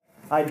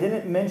I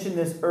didn't mention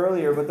this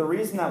earlier, but the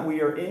reason that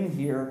we are in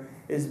here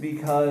is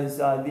because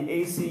the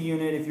AC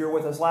unit, if you were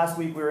with us last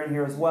week, we were in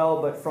here as well,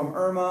 but from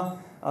Irma,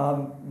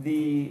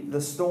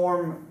 the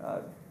storm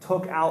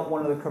took out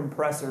one of the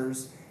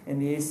compressors in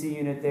the AC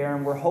unit there,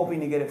 and we're hoping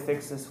to get it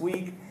fixed this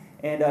week.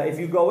 And if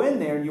you go in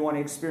there and you want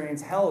to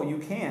experience hell, you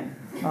can.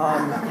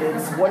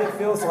 It's what it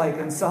feels like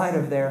inside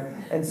of there.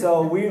 And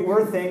so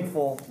we're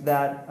thankful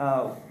that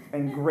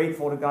and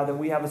grateful to God that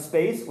we have a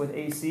space with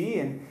AC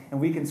and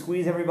we can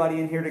squeeze everybody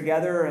in here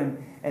together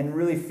and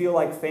really feel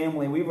like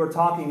family. We were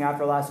talking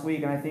after last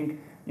week, and I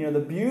think the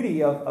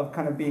beauty of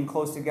kind of being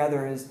close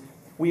together is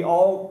we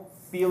all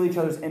feel each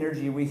other's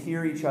energy, we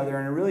hear each other,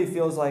 and it really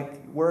feels like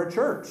we're a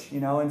church,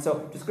 And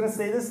so I'm just going to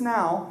say this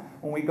now.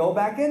 When we go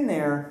back in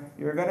there,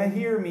 you're going to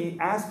hear me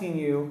asking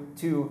you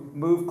to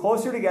move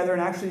closer together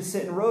and actually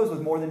sit in rows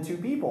with more than 2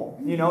 people,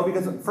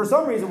 because for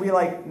some reason we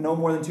like no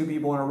more than 2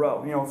 people in a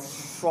row,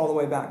 all the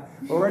way back.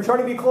 But we're going to try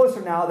to be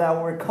closer now that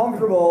we're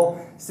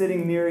comfortable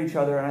sitting near each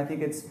other, and I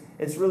think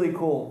it's really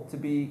cool to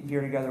be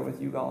here together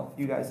with you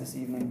guys this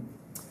evening.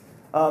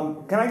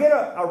 Can I get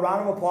a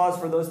round of applause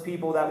for those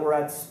people that were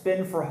at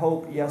Spin for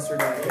Hope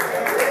yesterday?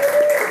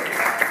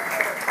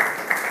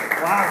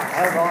 Wow,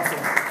 that was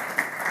awesome.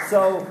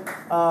 So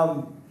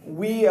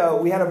we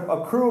had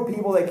a crew of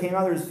people that came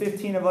out. There was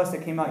 15 of us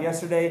that came out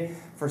yesterday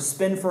for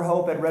Spin for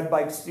Hope at Red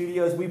Bike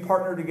Studios. We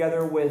partnered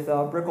together with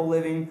Brickell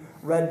Living,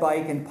 Red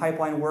Bike, and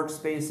Pipeline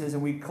Workspaces,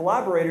 and we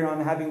collaborated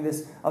on having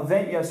this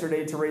event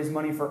yesterday to raise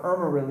money for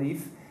Irma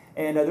relief.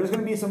 And there's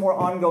going to be some more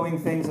ongoing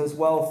things as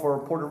well for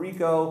Puerto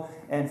Rico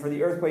and for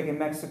the earthquake in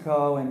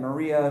Mexico and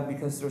Maria,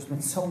 because there's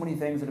been so many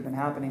things that have been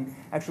happening.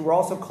 Actually, we're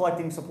also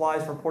collecting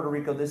supplies for Puerto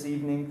Rico this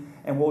evening,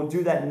 and we'll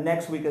do that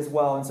next week as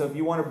well. And so if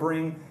you want to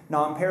bring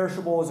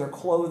non-perishables or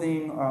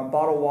clothing or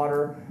bottled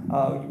water,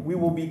 we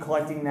will be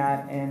collecting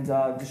that and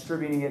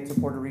distributing it to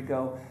Puerto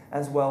Rico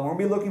as well. We'll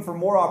be looking for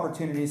more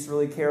opportunities to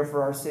really care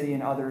for our city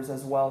and others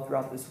as well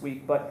throughout this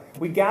week. But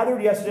we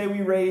gathered yesterday.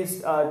 We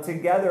raised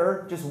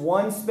together, just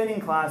one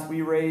spinning class,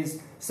 we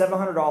raised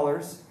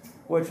 $700,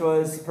 which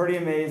was pretty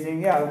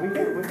amazing. Yeah, we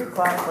could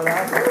clap for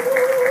that.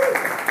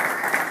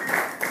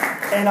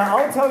 And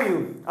I'll tell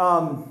you,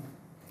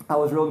 I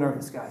was real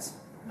nervous, guys.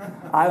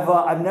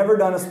 I've never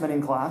done a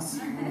spinning class.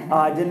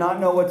 I did not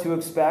know what to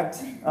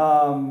expect.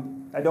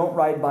 I don't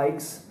ride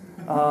bikes.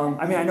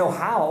 I know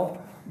how,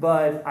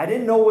 but I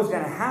didn't know what was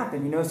going to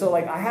happen, So,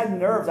 I had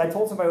nerves. I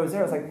told somebody who was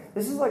there, I was like,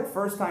 this is like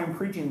first time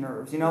preaching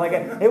nerves,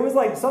 It was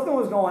like something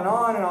was going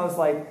on, and I was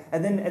like,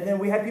 and then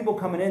we had people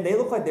coming in. They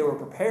looked like they were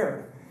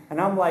prepared. And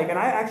I'm like, and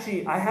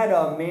I had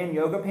man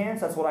yoga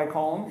pants, that's what I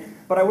call them,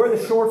 but I wear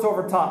the shorts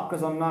over top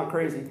because I'm not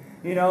crazy.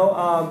 I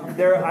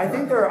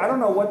don't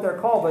know what they're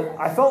called, but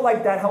I felt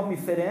like that helped me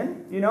fit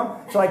in,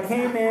 So I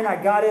came in,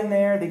 I got in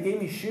there, they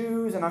gave me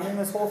shoes, and I'm in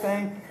this whole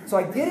thing. So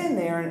I get in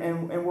there,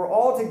 and we're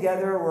all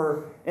together,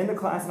 we're in the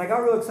class, and I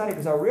got real excited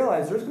because I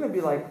realized there's going to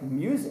be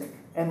music,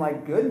 and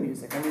good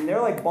music.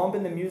 They're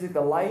bumping the music,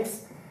 the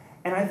lights.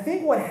 And I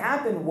think what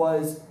happened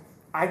was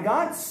I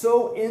got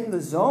so in the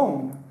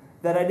zone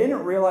that I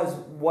didn't realize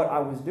what I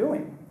was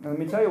doing. And let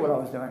me tell you what I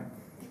was doing.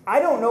 I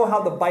don't know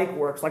how the bike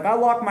works. I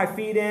lock my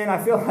feet in.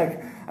 I feel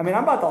like, I'm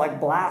about to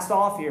blast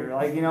off here.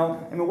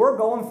 We're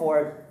going for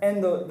it.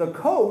 And the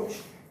coach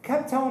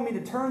kept telling me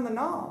to turn the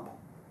knob.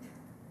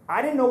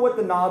 I didn't know what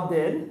the knob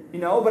did,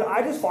 but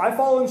I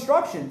follow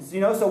instructions,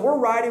 So we're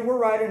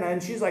riding,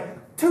 and she's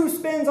like, 2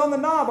 spins on the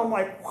knob. I'm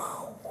like,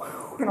 wow,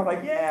 wow. And I'm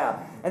like,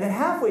 yeah. And then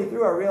halfway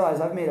through, I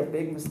realized I've made a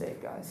big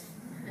mistake, guys.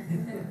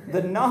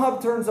 The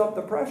knob turns up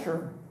the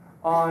pressure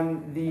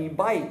on the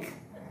bike.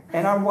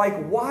 And I'm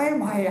like, why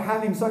am I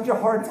having such a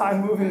hard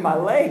time moving my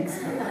legs?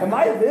 Am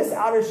I this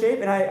out of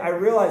shape? And I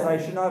realized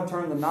I should not have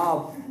turned the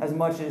knob as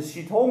much as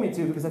she told me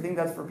to, because I think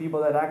that's for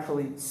people that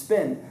actually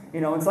spin,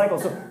 and cycle.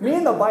 So me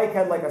and the bike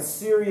had a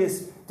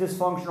serious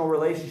dysfunctional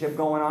relationship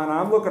going on. And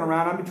I'm looking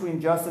around, I'm between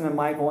Justin and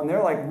Michael, and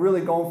they're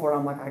really going for it.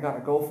 I'm like, I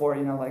gotta go for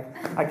it,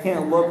 I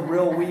can't look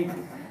real weak.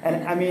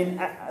 And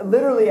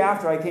literally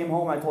after I came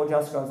home, I told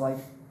Jessica, I was like,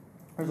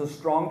 there's a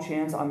strong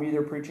chance I'm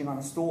either preaching on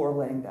a stool or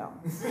laying down.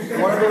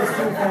 One of those 2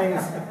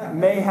 things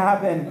may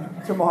happen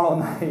tomorrow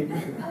night.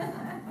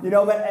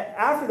 But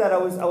after that, I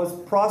was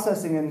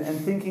processing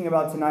and thinking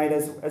about tonight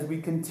as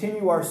we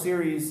continue our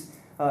series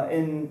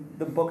in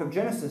the book of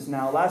Genesis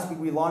now. Last week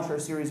we launched our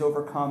series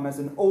Overcome as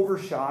an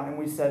overshot, and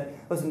we said,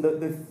 listen,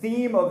 the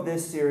theme of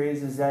this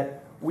series is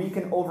that we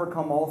can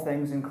overcome all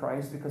things in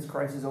Christ because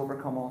Christ has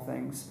overcome all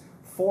things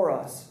for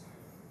us.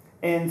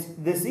 And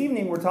this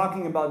evening, we're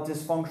talking about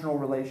dysfunctional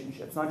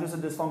relationships. Not just a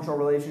dysfunctional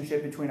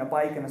relationship between a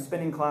bike and a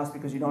spinning class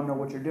because you don't know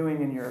what you're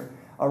doing and you're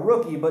a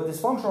rookie, but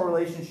dysfunctional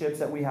relationships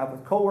that we have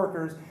with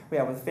coworkers, we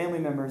have with family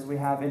members, we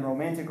have in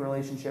romantic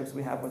relationships,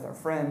 we have with our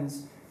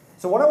friends.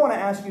 So what I want to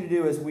ask you to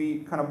do as we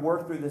kind of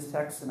work through this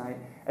text tonight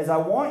is I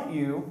want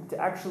you to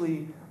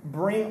actually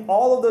bring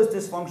all of those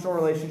dysfunctional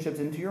relationships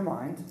into your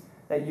mind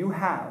that you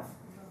have.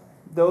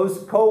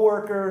 Those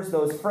coworkers,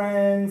 those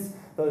friends,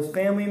 those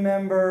family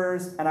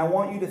members, and I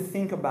want you to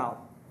think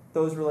about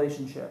those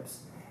relationships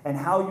and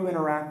how you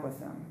interact with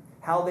them.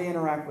 how they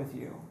interact with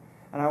you.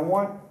 And I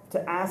want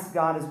to ask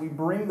God as we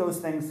bring those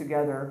things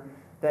together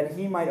that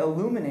he might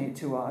illuminate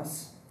to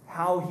us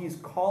how he's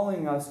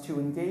calling us to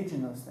engage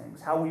in those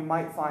things, how we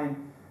might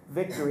find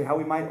victory, how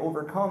we might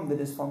overcome the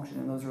dysfunction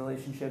in those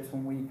relationships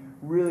when we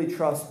really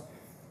trust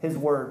his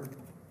word.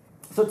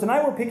 So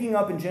tonight we're picking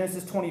up in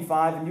Genesis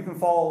 25, and you can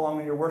follow along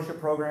in your worship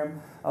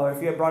program.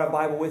 If you have brought a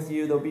Bible with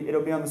you, it'll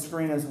be on the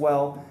screen as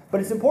well. But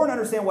it's important to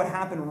understand what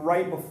happened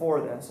right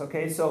before this,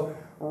 okay? So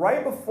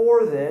right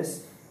before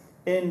this,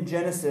 in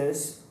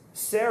Genesis,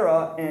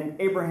 Sarah and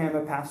Abraham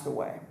have passed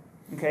away.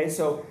 Okay,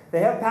 so they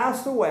have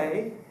passed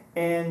away,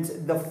 and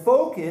the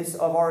focus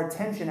of our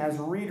attention as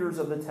readers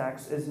of the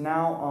text is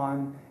now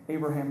on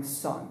Abraham's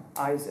son,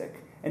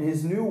 Isaac, and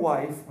his new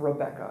wife,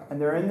 Rebekah. And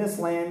they're in this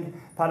land,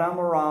 Paddan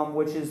Aram,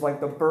 which is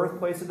like the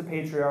birthplace of the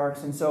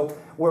patriarchs. And so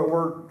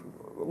we're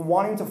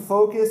wanting to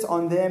focus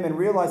on them and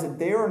realize that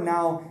they are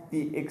now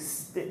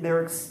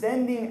they're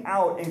extending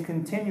out and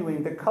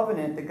continuing the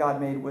covenant that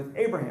God made with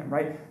Abraham,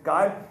 right?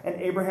 God and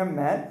Abraham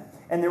met,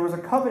 and there was a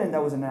covenant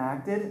that was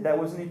enacted that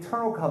was an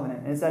eternal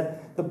covenant. And it's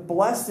that the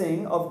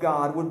blessing of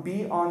God would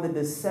be on the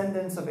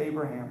descendants of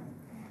Abraham.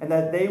 And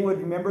that they would,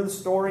 remember the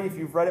story, if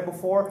you've read it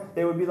before,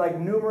 they would be like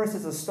numerous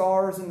as the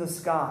stars in the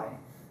sky.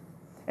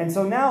 And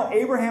so now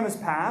Abraham has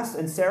passed,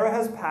 and Sarah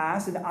has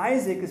passed, and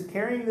Isaac is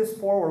carrying this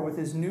forward with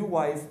his new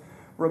wife,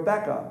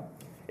 Rebekah.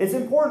 It's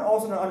important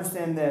also to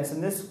understand this,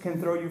 and this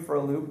can throw you for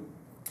a loop.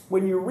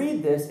 When you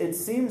read this, it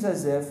seems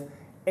as if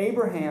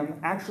Abraham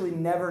actually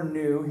never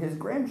knew his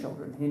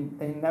grandchildren.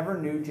 He never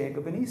knew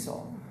Jacob and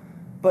Esau.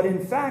 But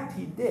in fact,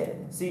 he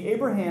did. See,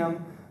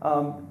 Abraham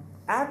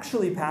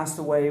actually passed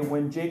away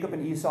when Jacob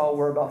and Esau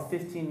were about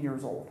 15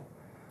 years old.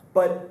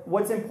 But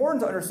what's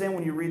important to understand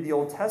when you read the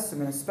Old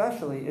Testament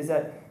especially is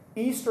that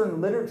Eastern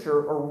literature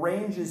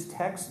arranges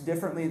text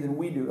differently than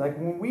we do. Like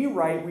when we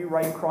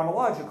write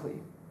chronologically,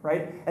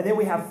 right? And then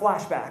we have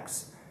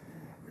flashbacks.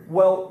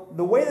 Well,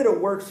 the way that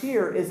it works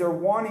here is they're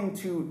wanting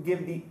to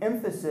give the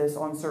emphasis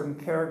on certain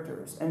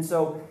characters. And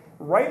so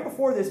right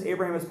before this,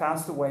 Abraham has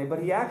passed away,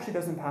 but he actually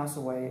doesn't pass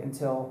away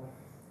until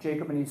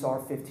Jacob and Esau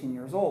are 15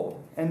 years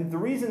old. And the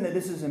reason that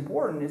this is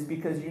important is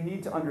because you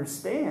need to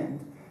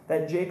understand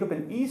that Jacob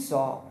and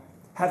Esau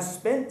have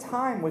spent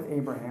time with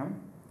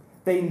Abraham.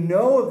 They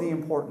know of the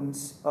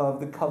importance of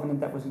the covenant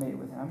that was made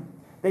with him.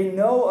 They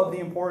know of the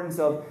importance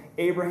of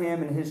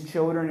Abraham and his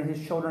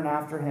children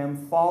after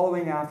him,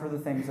 following after the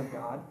things of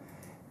God.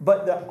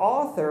 But the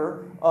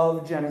author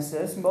of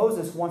Genesis,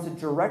 Moses, wants to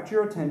direct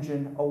your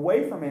attention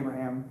away from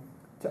Abraham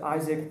to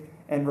Isaac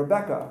and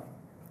Rebekah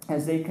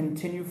as they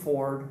continue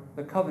forward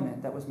the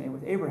covenant that was made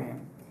with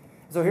Abraham.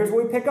 So here's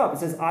what we pick up. It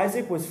says,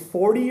 Isaac was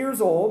 40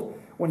 years old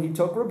when he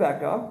took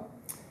Rebekah,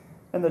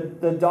 and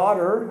the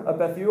daughter of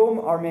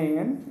Bethuel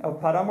Aramean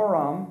of Paddan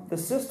Aram, the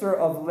sister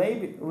of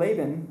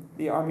Laban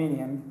the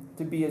Aramean,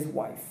 to be his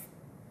wife.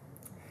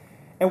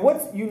 And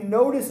what you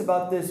notice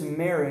about this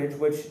marriage,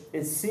 which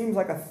it seems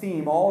like a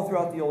theme all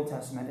throughout the Old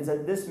Testament, is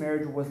that this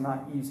marriage was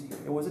not easy.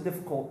 It was a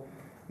difficult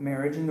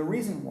marriage, and the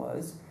reason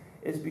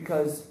is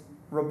because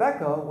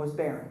Rebekah was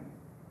barren.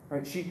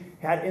 Right? She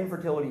had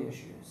infertility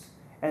issues.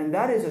 And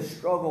that is a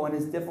struggle and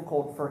is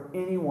difficult for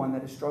anyone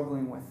that is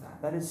struggling with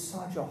that. That is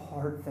such a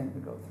hard thing to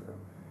go through.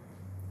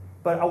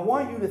 But I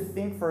want you to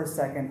think for a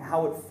second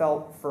how it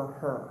felt for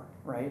her,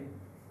 right?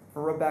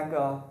 For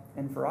Rebekah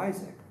and for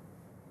Isaac.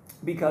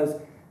 Because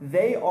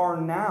they are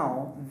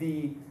now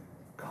the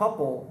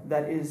couple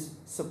that is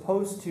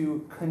supposed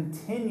to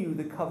continue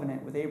the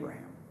covenant with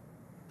Abraham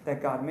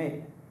that God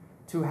made,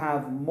 to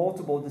have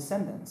multiple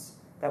descendants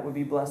that would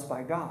be blessed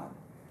by God.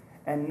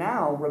 And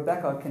now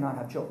Rebekah cannot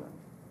have children.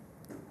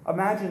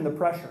 Imagine the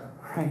pressure,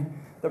 right?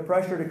 The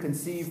pressure to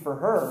conceive for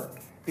her,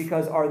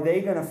 because are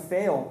they going to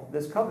fail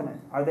this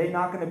covenant? Are they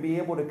not going to be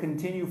able to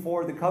continue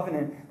forward the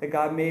covenant that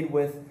God made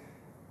with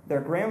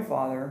their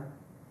grandfather,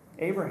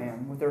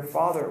 Abraham, with their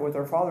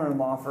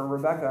father-in-law for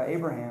Rebekah,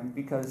 Abraham,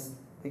 because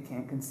they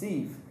can't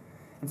conceive?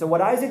 And so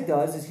what Isaac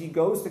does is he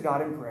goes to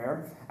God in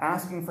prayer,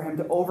 asking for him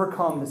to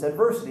overcome this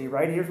adversity,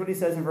 right? Here's what he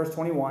says in verse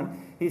 21.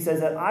 He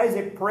says that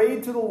Isaac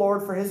prayed to the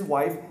Lord for his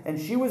wife, and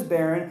she was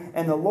barren,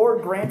 and the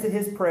Lord granted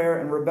his prayer,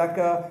 and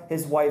Rebekah,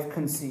 his wife,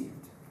 conceived.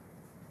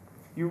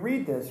 You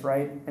read this,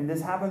 right? And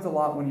this happens a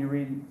lot when you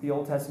read the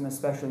Old Testament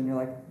especially, and you're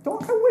like, I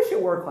wish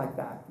it worked like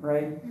that,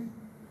 right?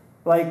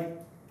 Like,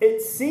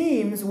 it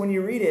seems when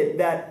you read it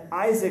that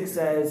Isaac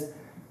says,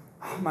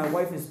 my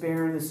wife is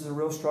barren, this is a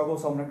real struggle,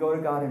 so I'm going to go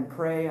to God and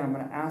pray, and I'm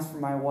going to ask for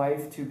my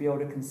wife to be able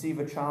to conceive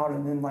a child.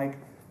 And then,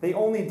 they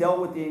only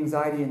dealt with the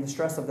anxiety and the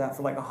stress of that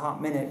for a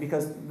hot minute,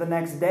 because the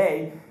next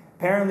day,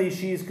 apparently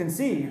she's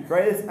conceived,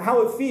 right? It's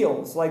how it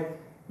feels.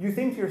 You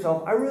think to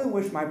yourself, I really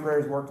wish my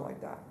prayers worked like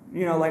that.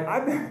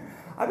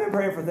 I've been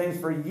praying for things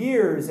for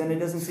years, and it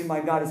doesn't seem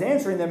like God is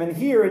answering them. And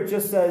here it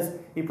just says,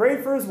 he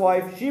prayed for his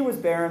wife, she was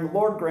barren, the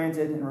Lord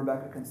granted, and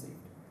Rebekah conceived.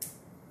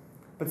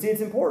 But see,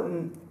 it's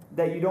important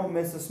that you don't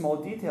miss the small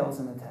details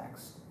in the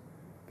text.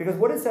 Because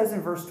what it says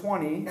in verse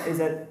 20 is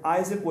that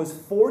Isaac was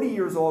 40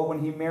 years old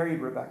when he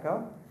married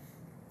Rebekah.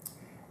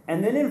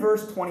 And then in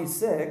verse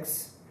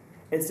 26,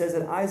 it says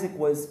that Isaac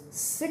was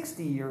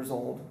 60 years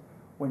old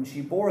when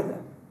she bore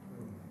them.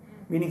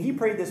 Meaning he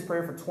prayed this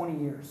prayer for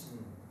 20 years.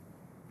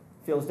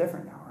 Feels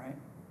different now, right?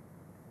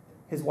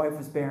 His wife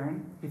was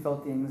barren. He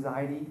felt the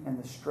anxiety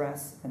and the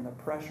stress and the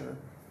pressure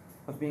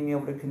of being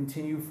able to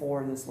continue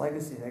forward this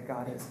legacy that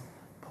God has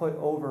put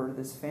over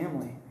this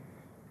family.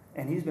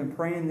 And he's been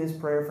praying this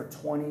prayer for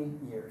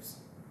 20 years.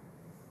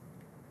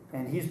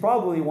 And he's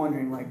probably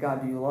wondering, like,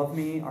 God, do you love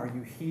me? Are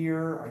you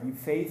here? Are you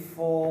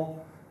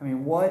faithful? I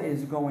mean, what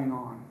is going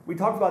on? We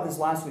talked about this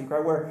last week,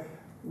 right? Where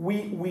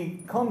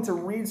we come to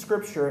read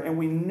Scripture and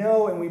we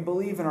know and we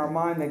believe in our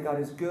mind that God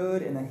is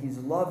good and that he's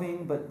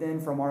loving, but then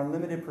from our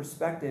limited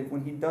perspective,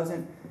 when he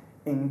doesn't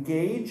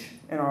engage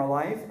in our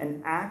life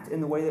and act in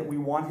the way that we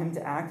want him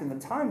to act in the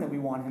time that we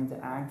want him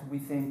to act, we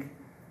think,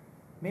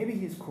 maybe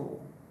he's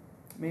cruel.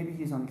 Maybe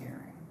he's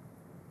uncaring.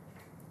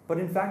 But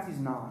in fact, he's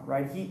not,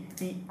 right?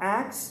 He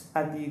acts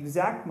at the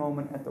exact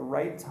moment, at the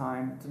right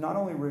time, to not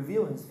only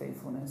reveal his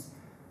faithfulness,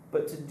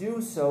 but to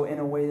do so in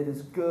a way that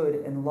is good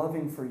and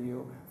loving for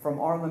you from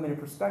our limited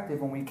perspective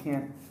when we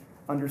can't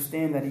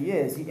understand that he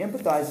is. He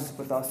empathizes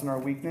with us in our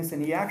weakness,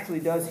 and he actually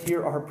does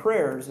hear our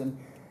prayers.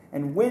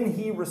 And when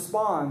he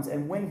responds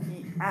and when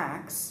he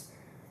acts,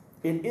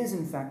 it is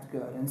in fact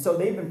good. And so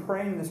they've been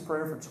praying this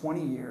prayer for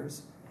 20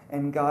 years,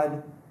 and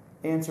God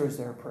answers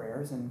their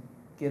prayers and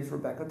gives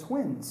Rebekah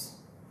twins.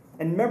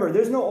 And remember,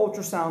 there's no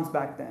ultrasounds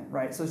back then,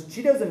 right? So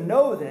she doesn't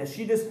know this.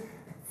 She just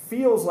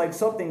feels like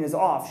something is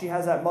off. She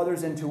has that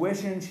mother's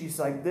intuition. She's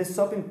like,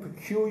 something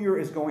peculiar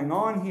is going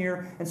on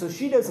here. And so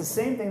she does the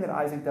same thing that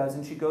Isaac does,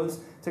 and she goes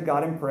to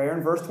God in prayer.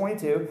 In verse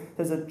 22, it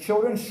says, the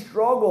children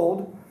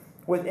struggled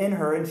within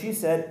her, and she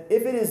said,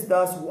 if it is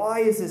thus, why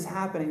is this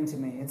happening to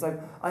me? It's like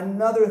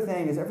another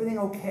thing. Is everything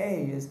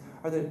okay? Is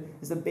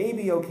the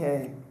baby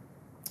okay?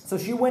 So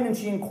she went and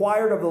she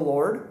inquired of the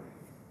Lord,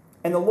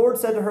 and the Lord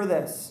said to her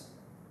this,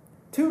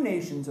 2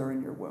 nations are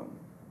in your womb.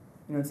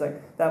 You know, it's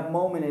like that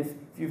moment if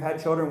you've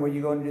had children where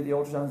you go and do the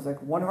ultrasound, it's like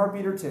 1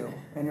 heartbeat or 2.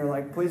 And you're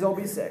like, please don't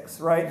be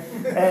 6, right?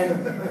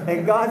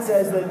 And God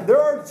says that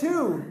there are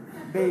 2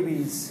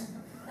 babies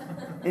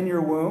in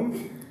your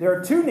womb. There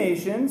are 2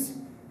 nations,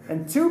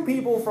 and 2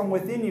 people from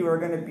within you are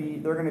going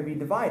to be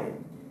divided.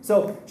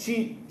 So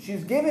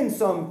she's given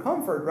some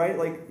comfort, right?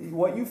 Like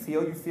what you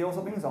feel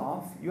something's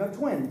off. You have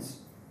twins.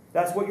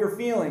 That's what you're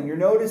feeling. You're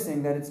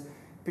noticing that it's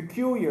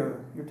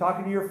peculiar. You're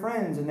talking to your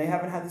friends and they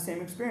haven't had the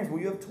same experience. Well,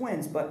 you have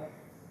twins, but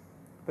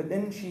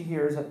then she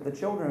hears that the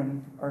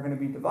children are going to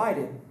be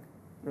divided.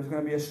 There's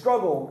going to be a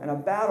struggle and a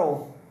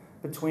battle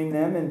between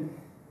them, and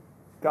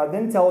God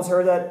then tells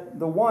her that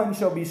the one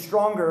shall be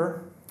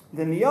stronger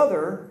than the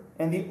other,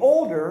 and the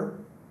older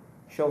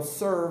shall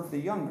serve the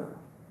younger.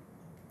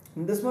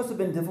 And this must have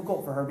been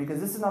difficult for her because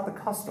this is not the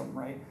custom,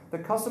 right? The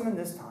custom in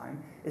this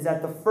time is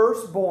that the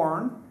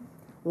firstborn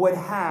would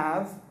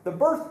have the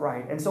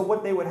birthright. And so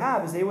what they would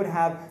have is they would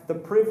have the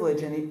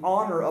privilege and the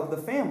honor of the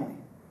family.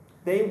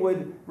 They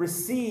would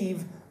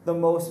receive the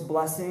most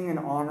blessing and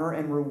honor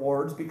and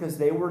rewards because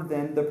they were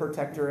then the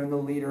protector and the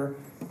leader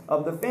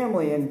of the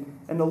family. And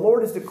the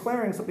Lord is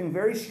declaring something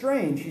very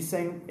strange. He's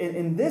saying,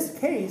 in this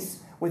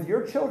case, with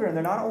your children,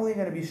 they're not only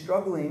going to be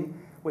struggling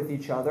with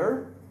each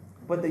other,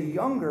 but the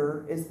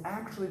younger is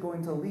actually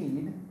going to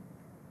lead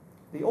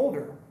the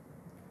older.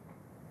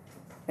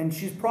 And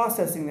she's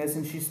processing this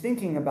and she's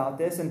thinking about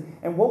this.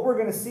 And what we're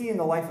going to see in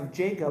the life of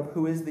Jacob,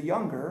 who is the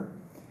younger,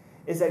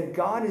 is that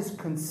God is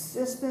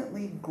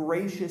consistently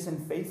gracious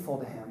and faithful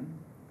to him,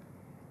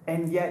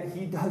 and yet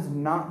he does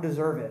not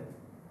deserve it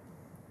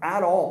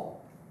at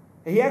all.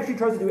 He actually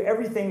tries to do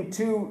everything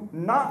to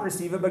not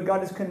receive it, but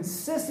God is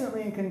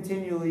consistently and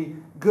continually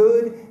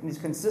good, and he's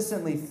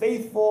consistently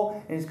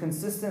faithful, and he's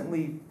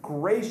consistently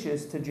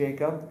gracious to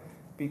Jacob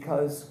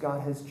because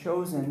God has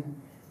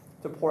chosen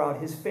to pour out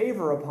his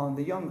favor upon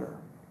the younger.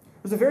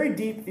 There's a very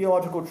deep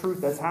theological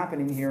truth that's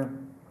happening here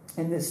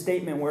in this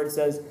statement where it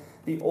says,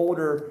 the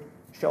older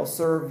shall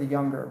serve the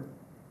younger.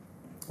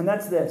 And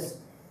that's this,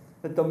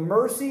 that the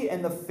mercy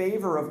and the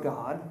favor of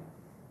God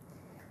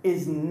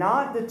is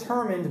not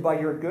determined by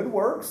your good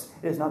works.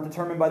 It is not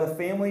determined by the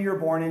family you're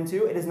born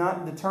into. It is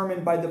not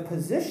determined by the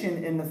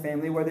position in the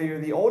family, whether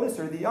you're the oldest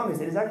or the youngest.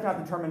 It is actually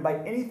not determined by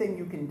anything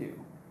you can do.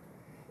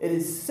 It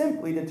is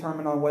simply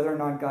determined on whether or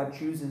not God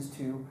chooses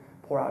to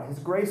pour out his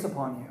grace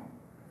upon you.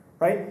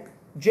 Right?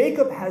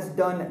 Jacob has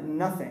done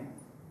nothing.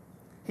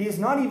 He is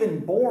not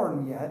even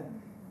born yet.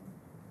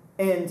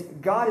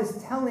 And God is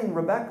telling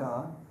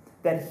Rebekah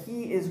that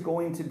he is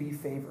going to be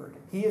favored.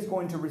 He is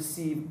going to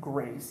receive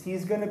grace.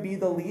 He's going to be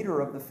the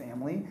leader of the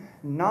family,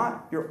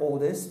 not your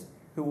oldest,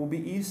 who will be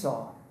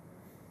Esau.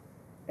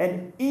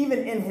 And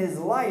even in his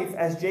life,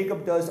 as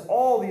Jacob does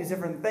all these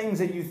different things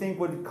that you think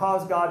would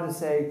cause God to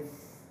say,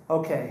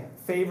 okay,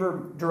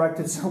 favor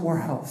directed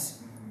somewhere else,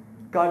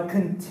 God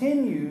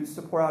continues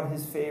to pour out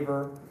his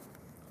favor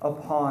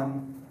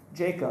upon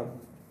Jacob.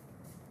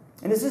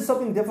 And this is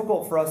something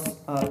difficult for us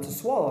to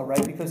swallow,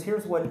 right? Because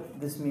here's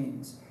what this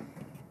means.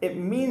 It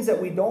means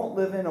that we don't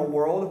live in a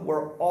world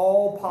where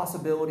all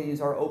possibilities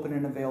are open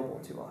and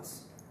available to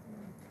us.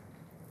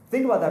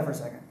 Think about that for a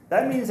second.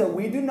 That means that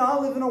we do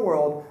not live in a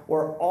world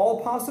where all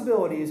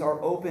possibilities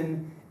are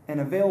open and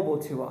available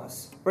to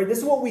us. Right? This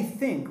is what we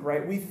think,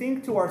 right? We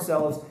think to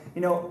ourselves,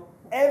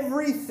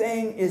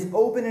 everything is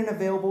open and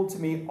available to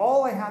me.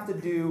 All I have to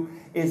do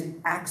is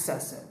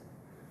access it.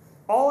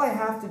 All I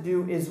have to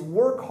do is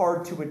work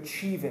hard to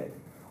achieve it.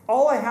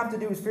 All I have to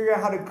do is figure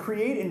out how to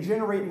create and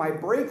generate my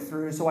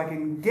breakthrough so I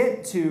can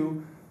get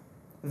to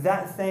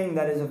that thing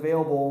that is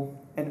available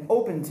and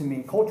open to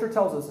me. Culture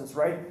tells us this,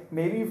 right?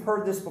 Maybe you've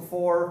heard this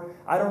before.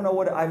 I don't know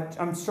what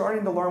I'm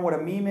starting to learn what a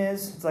meme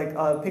is. It's like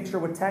a picture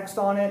with text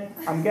on it.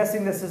 I'm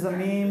guessing this is a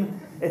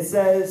meme. It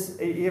says,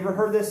 you ever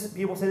heard this?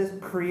 People say this,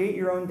 create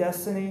your own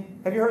destiny.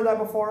 Have you heard that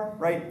before?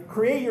 Right?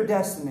 Create your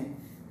destiny.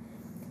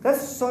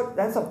 That's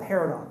a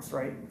paradox,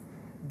 right?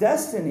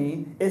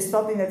 Destiny is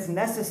something that's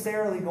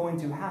necessarily going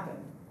to happen.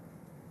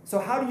 So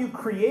how do you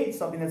create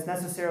something that's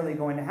necessarily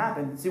going to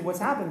happen? See, what's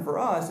happened for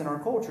us in our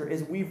culture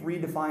is we've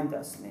redefined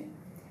destiny.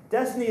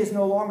 Destiny is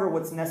no longer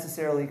what's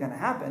necessarily going to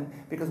happen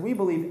because we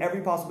believe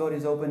every possibility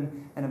is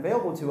open and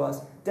available to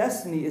us.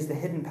 Destiny is the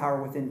hidden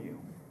power within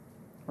you,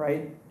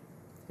 right?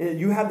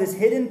 You have this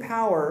hidden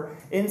power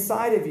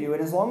inside of you,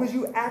 and as long as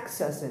you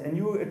access it and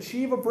you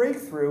achieve a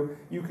breakthrough,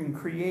 you can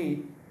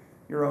create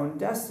your own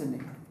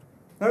destiny.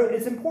 Now,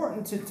 it's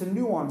important to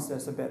nuance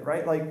this a bit,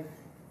 right? Like,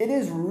 it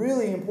is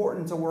really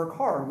important to work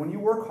hard. When you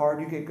work hard,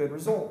 you get good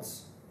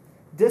results.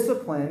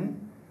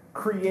 Discipline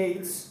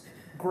creates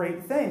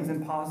great things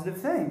and positive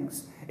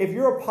things. If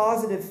you're a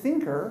positive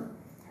thinker,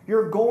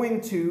 you're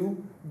going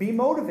to be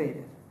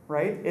motivated,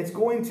 right? It's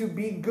going to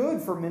be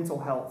good for mental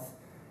health.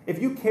 If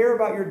you care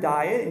about your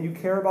diet and you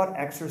care about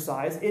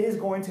exercise, it is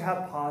going to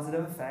have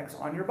positive effects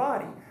on your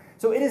body.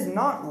 So it is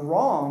not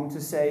wrong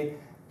to say,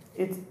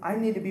 I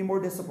need to be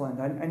more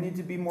disciplined. I need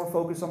to be more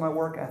focused on my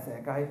work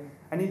ethic.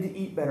 I need to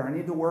eat better. I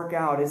need to work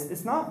out.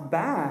 It's not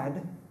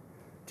bad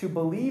to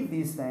believe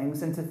these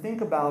things and to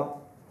think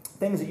about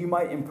things that you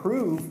might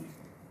improve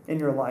in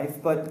your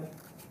life. But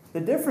the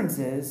difference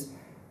is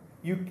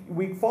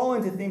we fall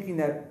into thinking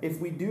that if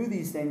we do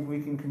these things,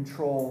 we can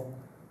control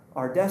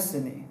our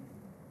destiny.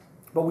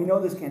 But we know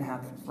this can't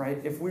happen, right?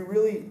 If we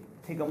really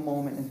take a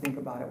moment and think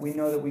about it, we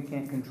know that we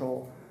can't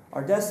control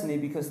our destiny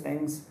because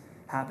things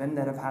happen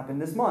that have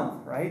happened this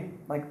month, right?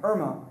 Like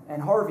Irma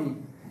and Harvey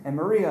and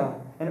Maria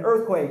and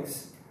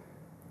earthquakes.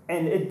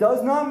 And it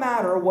does not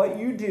matter what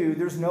you do,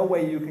 there's no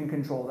way you can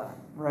control that,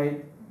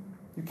 right?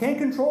 You can't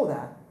control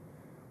that.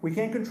 We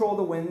can't control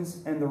the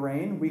winds and the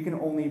rain. We can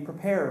only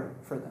prepare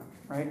for them,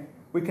 right?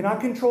 We cannot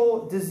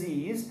control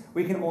disease.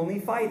 We can only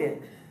fight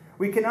it.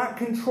 We cannot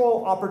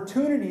control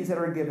opportunities that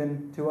are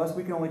given to us.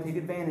 We can only take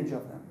advantage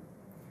of them,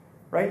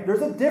 right?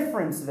 There's a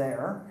difference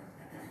there.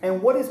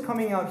 And what is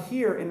coming out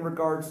here in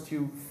regards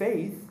to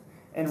faith,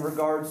 in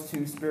regards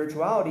to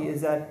spirituality,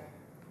 is that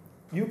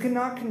you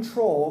cannot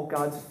control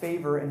God's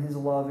favor and His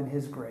love and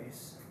His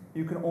grace.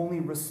 You can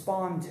only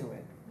respond to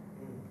it.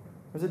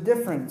 There's a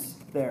difference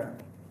there.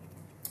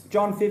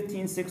 John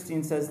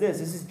 15:16 says this.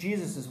 This is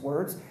Jesus'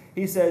 words.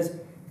 He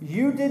says,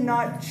 "You did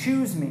not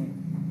choose me,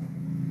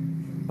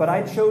 but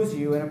I chose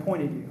you and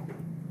appointed you."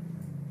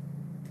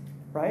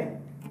 Right?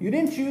 You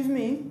didn't choose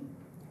me.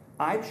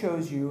 I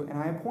chose you and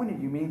I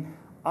appointed you. Meaning,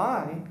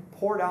 I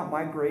poured out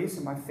my grace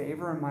and my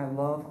favor and my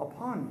love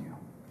upon you.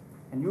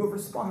 And you have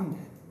responded.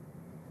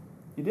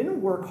 You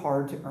didn't work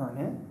hard to earn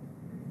it.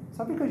 It's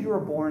not because you were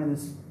born in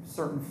this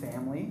certain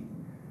family.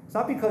 It's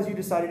not because you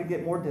decided to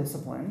get more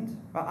disciplined.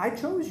 I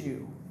chose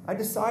you. I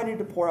decided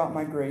to pour out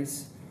my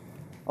grace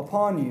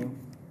upon you.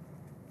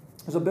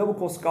 There's a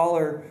biblical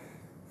scholar,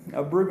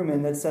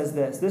 Brueggemann, that says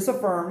this. This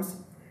affirms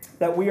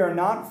that we are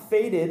not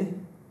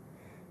fated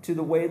to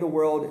the way the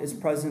world is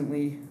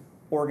presently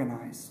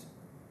organized.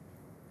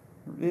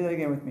 Read that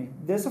again with me.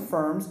 This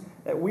affirms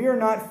that we are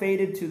not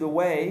fated to the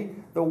way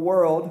the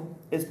world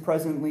is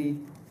presently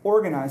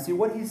organized. See,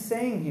 what he's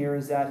saying here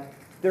is that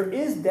there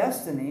is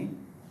destiny.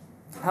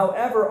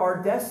 However,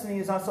 our destiny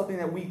is not something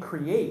that we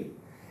create.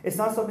 It's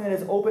not something that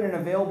is open and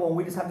available and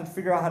we just have to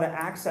figure out how to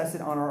access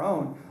it on our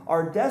own.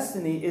 Our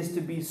destiny is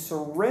to be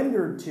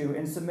surrendered to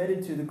and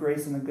submitted to the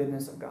grace and the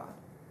goodness of God.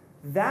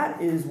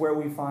 That is where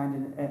we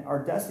find our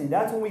destiny.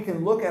 That's when we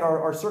can look at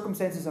our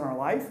circumstances in our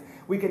life.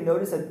 We can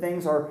notice that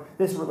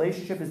this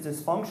relationship is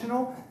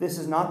dysfunctional. This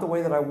is not the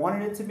way that I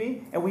wanted it to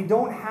be. And we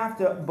don't have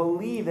to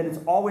believe that it's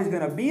always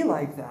going to be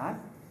like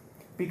that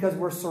because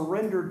we're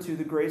surrendered to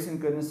the grace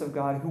and goodness of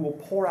God who will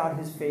pour out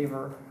His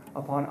favor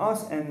upon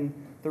us and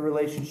the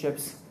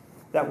relationships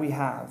that we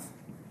have.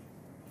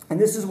 And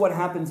this is what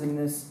happens in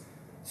this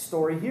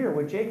story here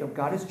with Jacob.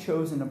 God has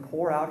chosen to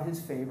pour out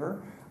His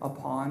favor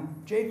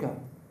upon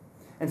Jacob.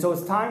 And so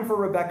it's time for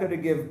Rebekah to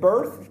give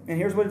birth. And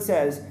here's what it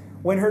says.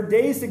 When her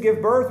days to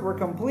give birth were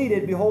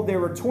completed, behold, there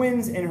were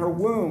twins in her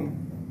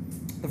womb.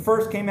 The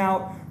first came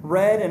out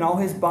red and all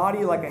his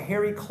body like a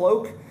hairy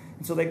cloak.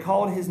 And so they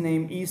called his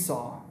name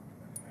Esau.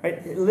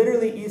 Right?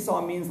 Literally,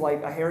 Esau means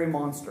like a hairy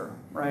monster,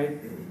 right?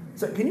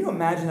 So can you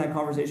imagine that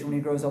conversation when he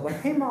grows up?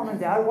 Like, hey, Mom and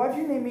Dad, why'd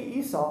you name me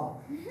Esau?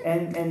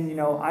 And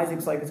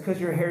Isaac's like, it's because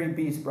you're a hairy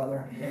beast,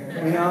 brother.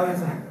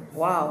 It's like,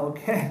 wow,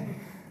 okay.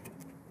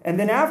 And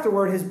then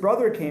afterward, his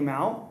brother came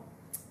out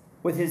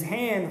with his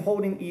hand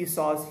holding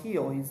Esau's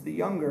heel. He's the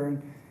younger,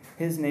 and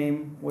his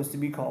name was to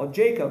be called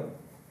Jacob.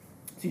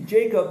 See,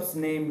 Jacob's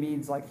name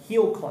means like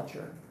heel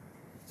clutcher.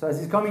 So as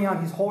he's coming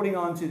out, he's holding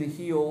on to the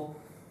heel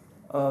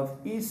of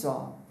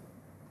Esau.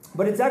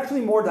 But it's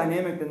actually more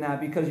dynamic than that,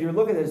 because you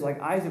look at this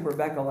like Isaac,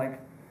 Rebekah, like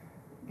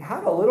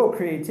have a little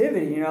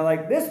creativity,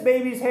 like this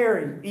baby's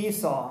hairy,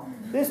 Esau.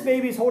 This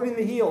baby's holding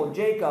the heel,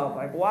 Jacob.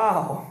 Like,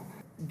 wow.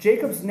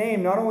 Jacob's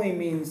name not only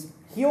means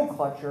heel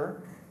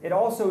clutcher, it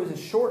also is a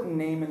shortened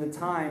name in the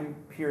time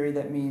period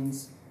that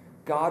means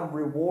God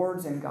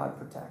rewards and God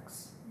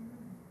protects.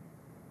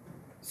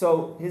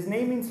 So his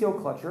name means heel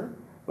clutcher,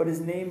 but his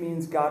name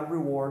means God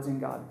rewards and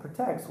God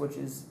protects, which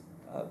is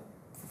a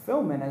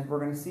fulfillment, as we're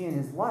going to see in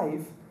his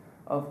life,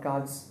 of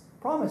God's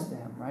promise to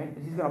him, right?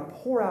 He's going to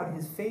pour out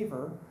his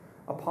favor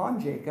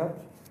upon Jacob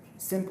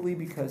simply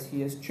because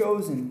he has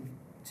chosen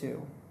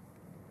to.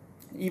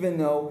 Even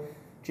though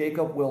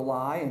Jacob will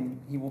lie and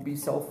he will be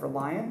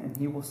self-reliant and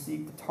he will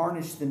seek to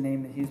tarnish the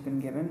name that he's been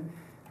given,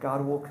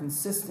 God will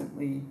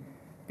consistently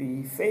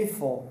be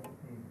faithful.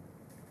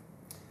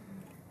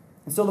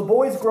 And so the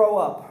boys grow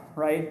up,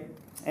 right?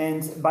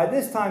 And by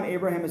this time,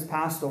 Abraham has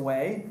passed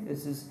away.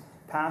 This is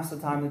past the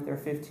time that they're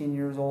 15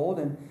 years old,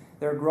 and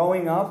they're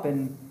growing up,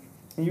 and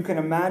you can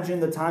imagine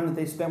the time that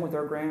they spent with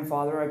their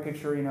grandfather. I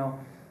picture,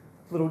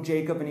 little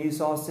Jacob and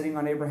Esau sitting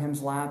on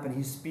Abraham's lap, and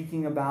he's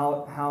speaking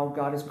about how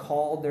God has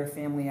called their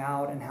family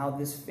out and how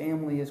this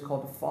family is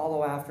called to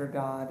follow after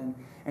God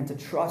and to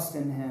trust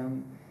in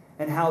him,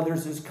 and how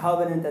there's this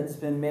covenant that's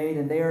been made,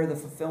 and they are the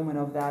fulfillment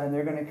of that, and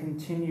they're going to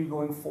continue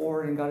going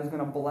forward, and God is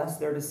going to bless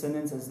their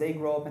descendants as they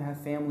grow up and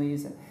have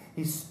families. And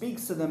he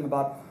speaks to them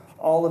about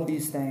all of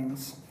these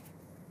things.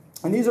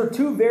 And these are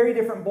two very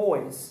different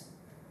boys.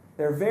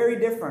 They're very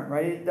different,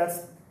 right? That's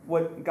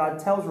what God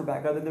tells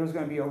Rebekah, that there's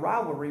going to be a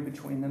rivalry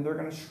between them. They're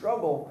going to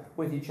struggle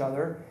with each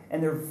other,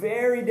 and they're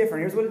very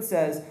different. Here's what it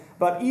says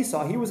about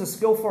Esau. He was a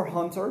skillful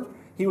hunter.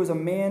 He was a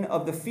man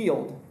of the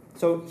field.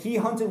 So he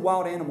hunted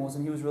wild animals,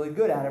 and he was really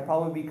good at it,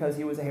 probably because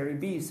he was a hairy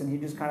beast, and he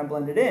just kind of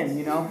blended in,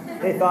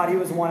 They thought he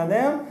was one of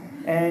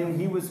them, and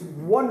he was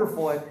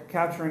wonderful at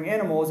capturing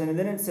animals. And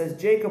then it says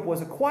Jacob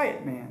was a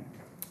quiet man,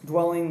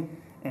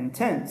 dwelling in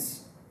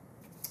tents.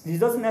 This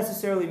doesn't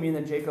necessarily mean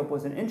that Jacob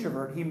was an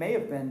introvert. He may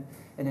have been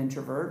an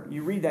introvert.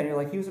 You read that and you're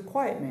like, he was a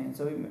quiet man,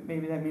 so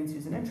maybe that means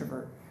he's an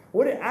introvert.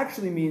 What it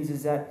actually means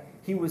is that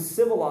he was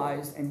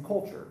civilized and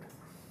cultured.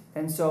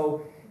 And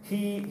so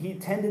he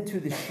tended to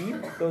the sheep.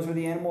 Those were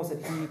the animals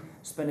that he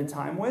spent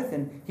time with.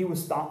 And he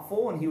was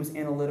thoughtful and he was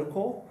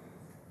analytical.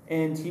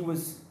 And he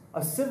was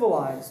a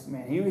civilized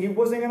man. He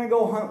wasn't going to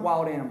go hunt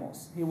wild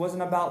animals. He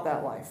wasn't about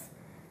that life.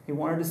 He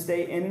wanted to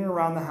stay in and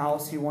around the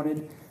house. He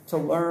wanted to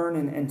learn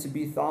and to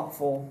be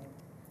thoughtful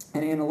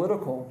and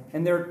analytical.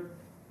 And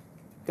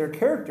their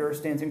character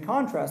stands in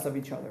contrast of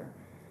each other.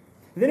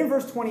 And then in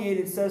verse 28,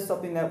 it says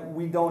something that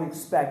we don't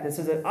expect. It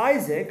says that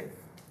Isaac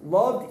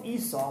loved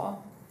Esau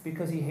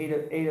because he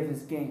ate of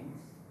his game.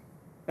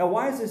 Now,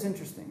 why is this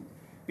interesting?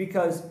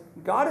 Because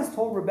God has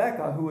told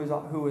Rebekah,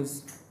 who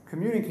is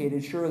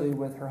communicated surely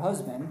with her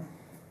husband,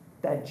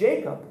 that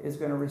Jacob is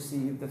going to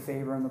receive the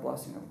favor and the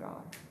blessing of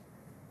God.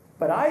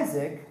 But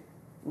Isaac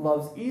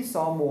loves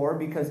Esau more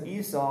because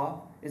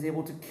Esau is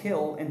able to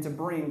kill and to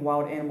bring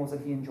wild animals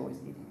that he enjoys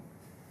eating.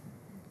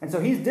 And so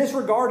he's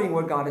disregarding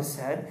what God has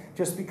said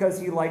just because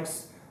he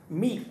likes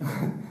meat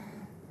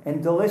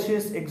and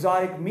delicious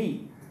exotic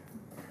meat.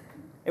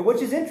 And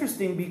which is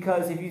interesting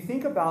because if you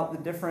think about the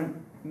different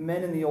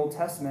men in the Old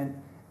Testament,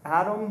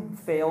 Adam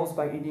fails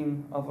by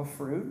eating of a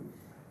fruit,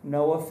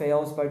 Noah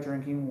fails by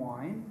drinking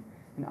wine,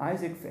 and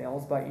Isaac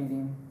fails by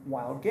eating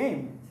wild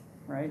game,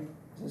 right?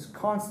 There's this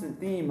constant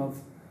theme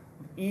of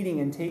eating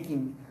and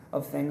taking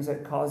of things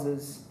that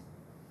causes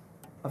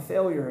a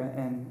failure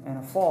and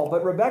a fall.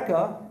 But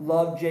Rebekah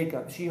loved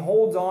Jacob. She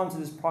holds on to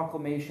this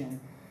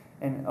proclamation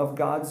and of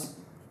God's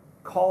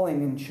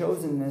calling and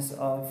chosenness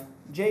of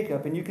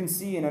Jacob. And you can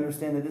see and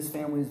understand that this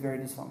family is very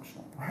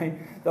dysfunctional,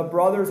 right? The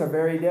brothers are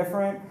very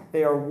different.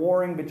 They are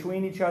warring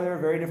between each other,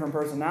 very different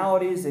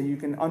personalities. And you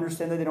can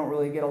understand that they don't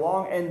really get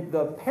along. And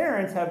the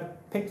parents have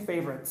picked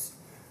favorites,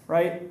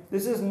 right?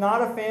 This is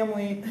not a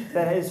family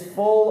that is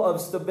full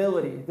of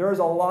stability. There is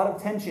a lot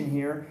of tension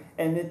here,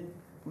 and it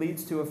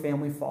leads to a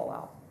family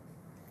fallout.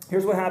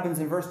 Here's what happens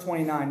in verse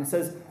 29. It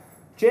says,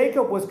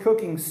 Jacob was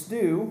cooking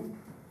stew,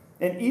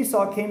 and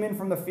Esau came in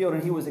from the field,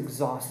 and he was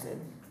exhausted.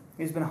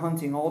 He's been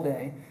hunting all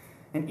day.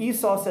 And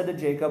Esau said to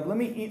Jacob, let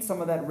me eat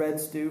some of that red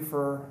stew,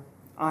 for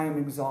I am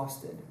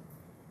exhausted.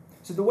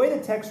 So the way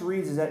the text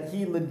reads is that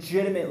he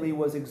legitimately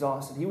was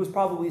exhausted. He was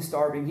probably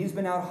starving. He's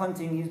been out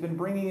hunting. He's been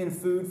bringing in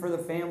food for the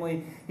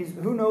family.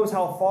 Who knows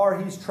how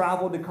far he's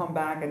traveled to come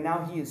back, and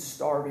now he is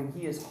starving.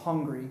 He is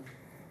hungry.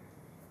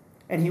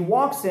 And he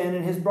walks in,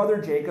 and his brother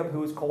Jacob,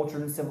 who is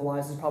cultured and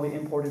civilized, has probably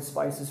imported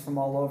spices from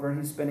all over, and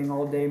he's spending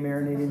all day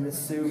marinating this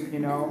soup,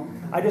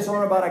 I just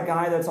learned about a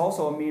guy that's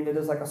also a meme that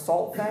does like a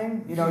salt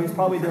thing. He's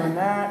probably doing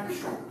that,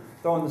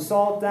 throwing the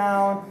salt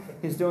down.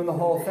 He's doing the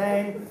whole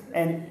thing.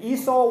 And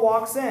Esau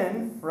walks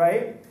in,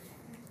 right?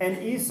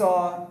 And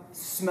Esau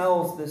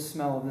smells this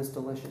smell of this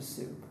delicious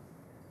soup.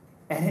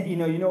 And you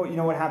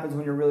know what happens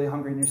when you're really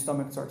hungry and your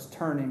stomach starts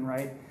turning,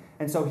 right?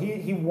 And so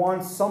he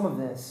wants some of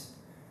this.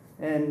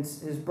 And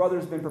his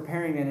brother's been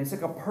preparing it. It's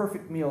like a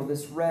perfect meal,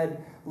 this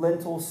red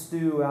lentil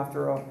stew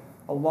after a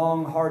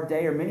long, hard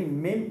day or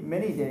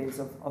many days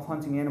of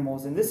hunting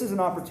animals. And this is an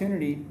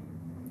opportunity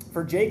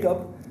for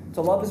Jacob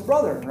to love his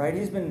brother, right?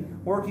 He's been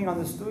working on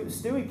the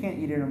stew. He can't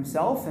eat it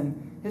himself.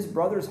 And his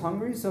brother's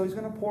hungry, so he's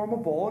going to pour him a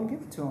bowl and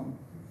give it to him.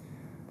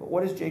 But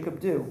what does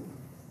Jacob do?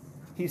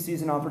 He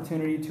sees an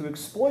opportunity to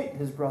exploit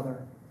his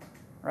brother,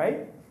 right?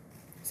 It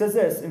says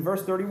this in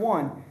verse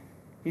 31.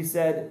 He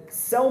said,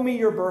 "Sell me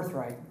your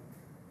birthright."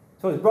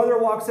 So his brother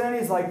walks in.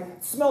 He's like,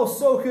 "It smells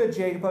so good,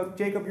 Jacob.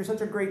 Jacob, you're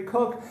such a great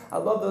cook. I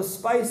love those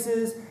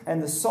spices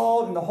and the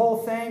salt and the whole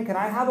thing. Can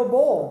I have a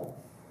bowl?"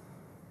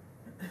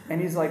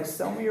 And he's like,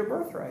 "Sell me your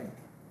birthright."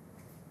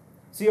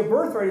 See, a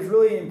birthright is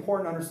really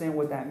important to understand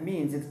what that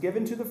means. It's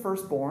given to the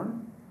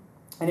firstborn,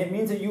 and it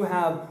means that you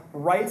have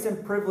rights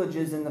and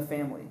privileges in the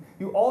family.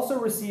 You also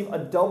receive a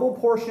double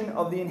portion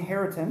of the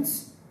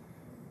inheritance,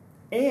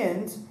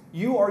 and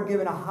you are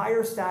given a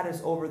higher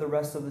status over the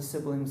rest of the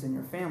siblings in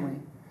your family.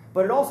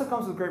 But it also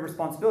comes with great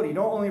responsibility. You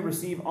don't only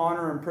receive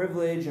honor and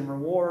privilege and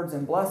rewards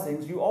and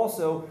blessings, you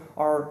also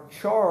are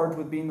charged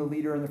with being the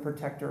leader and the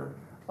protector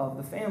of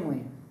the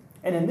family.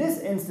 And in this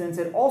instance,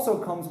 it also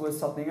comes with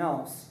something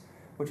else,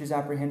 which is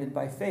apprehended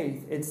by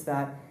faith. It's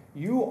that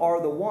you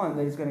are the one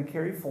that is going to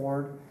carry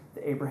forward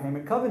the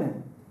Abrahamic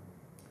covenant.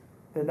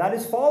 That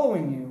is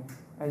following you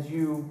as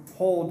you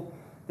hold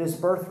this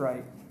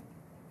birthright.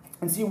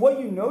 And see, what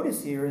you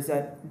notice here is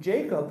that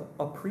Jacob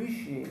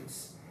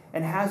appreciates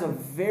and has a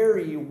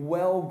very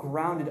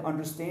well-grounded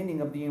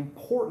understanding of the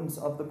importance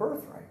of the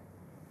birthright.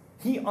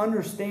 He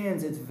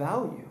understands its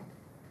value.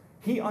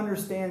 He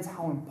understands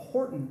how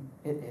important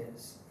it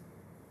is.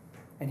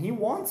 And he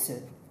wants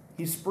it.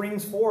 He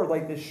springs forward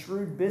like this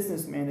shrewd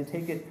businessman to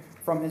take it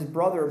from his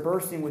brother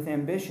bursting with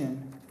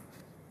ambition.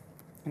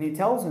 And he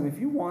tells him, if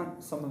you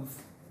want some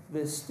of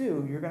this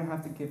stew, you're going to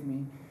have to give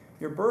me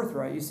your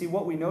birthright. You see,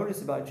 what we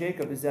notice about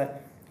Jacob is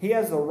that he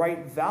has the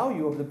right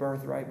value of the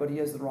birthright, but he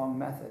has the wrong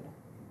method.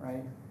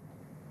 Right?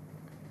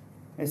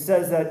 It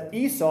says that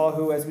Esau,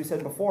 who, as we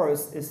said before,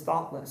 is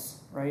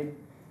thoughtless, right?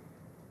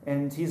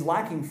 And he's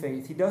lacking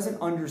faith. He doesn't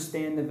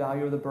understand the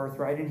value of the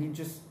birthright, and he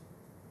just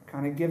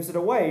kind of gives it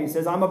away. He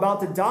says, "I'm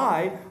about to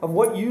die. Of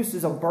what use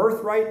is a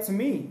birthright to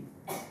me?"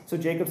 So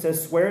Jacob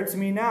says, "Swear it to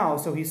me now."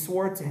 So he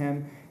swore it to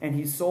him, and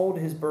he sold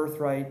his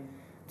birthright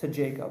to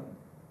Jacob.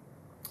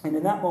 And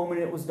in that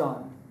moment, it was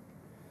done.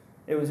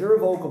 It was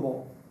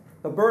irrevocable.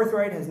 The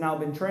birthright has now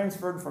been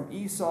transferred from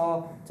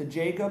Esau to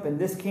Jacob, and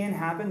this can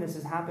happen. This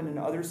has happened in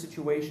other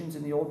situations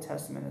in the Old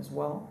Testament as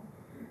well.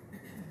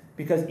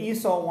 Because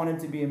Esau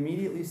wanted to be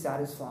immediately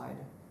satisfied.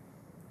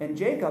 And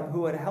Jacob,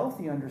 who had a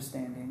healthy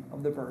understanding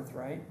of the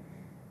birthright,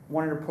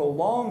 wanted to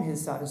prolong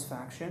his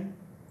satisfaction,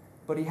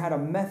 but he had a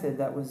method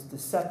that was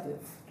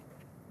deceptive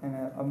and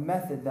a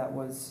method that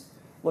was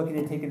looking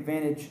to take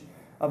advantage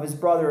of his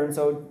brother. And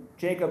so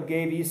Jacob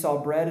gave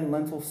Esau bread and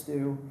lentil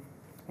stew,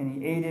 and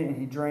he ate it, and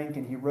he drank,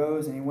 and he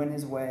rose, and he went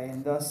his way.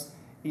 And thus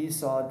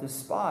Esau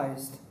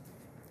despised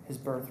his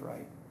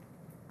birthright.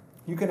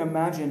 You can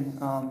imagine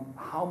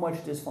how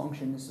much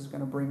dysfunction this is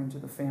going to bring into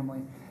the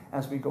family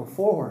as we go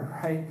forward,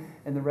 right,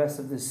 in the rest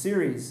of this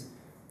series.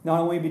 Not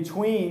only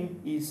between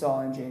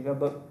Esau and Jacob,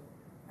 but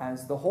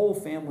as the whole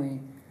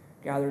family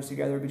gathers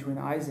together between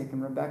Isaac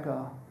and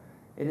Rebekah,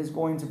 it is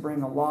going to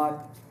bring a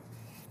lot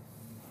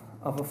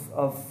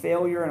of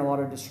failure and a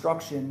lot of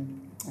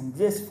destruction and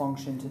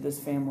dysfunction to this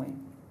family.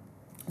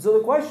 So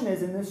the question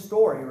is, in this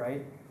story,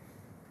 right,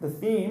 the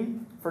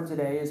theme for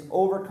today is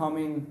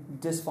overcoming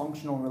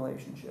dysfunctional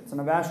relationships.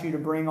 And I've asked you to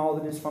bring all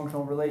the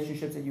dysfunctional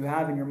relationships that you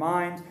have in your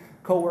mind,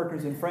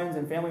 coworkers and friends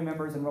and family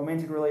members and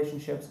romantic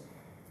relationships.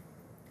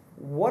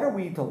 What are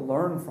we to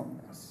learn from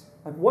this?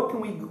 Like, what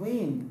can we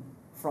glean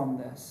from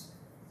this?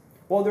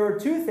 Well, there are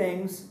two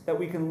things that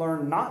we can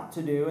learn not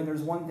to do, and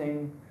there's one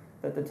thing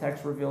that the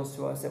text reveals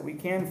to us that we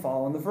can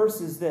follow. And the first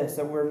is this,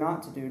 that we're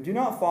not to do. Do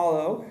not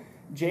follow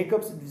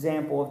Jacob's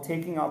example of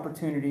taking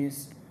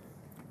opportunities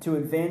to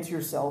advance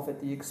yourself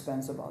at the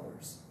expense of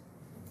others.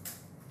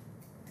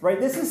 Right?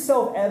 This is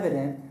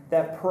self-evident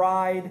that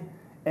pride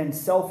and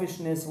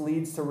selfishness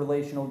leads to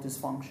relational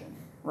dysfunction.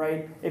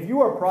 Right? If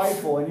you are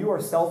prideful and you are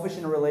selfish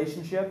in a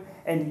relationship,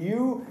 and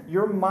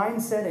your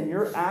mindset and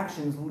your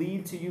actions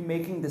lead to you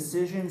making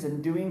decisions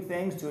and doing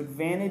things to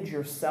advantage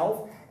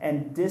yourself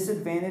and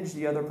disadvantage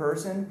the other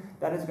person,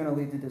 that is going to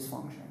lead to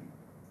dysfunction.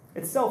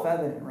 It's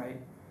self-evident,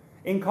 right?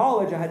 In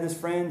college, I had this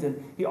friend,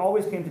 and he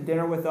always came to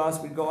dinner with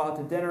us. We'd go out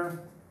to dinner,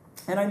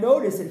 and I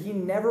noticed that he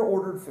never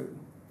ordered food.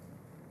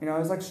 It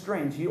was like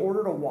strange. He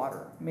ordered a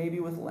water, maybe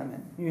with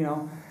lemon,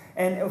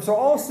 And so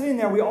all sitting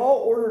there, we all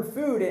ordered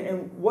food,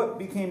 and what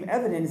became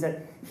evident is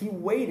that he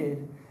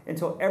waited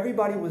until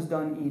everybody was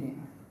done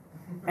eating.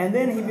 And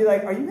then he'd be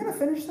like, are you going to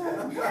finish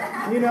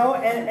that? You know,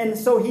 and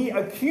so he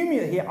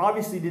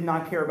obviously did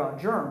not care about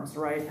germs,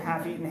 right?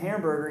 Half-eaten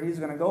hamburger, he's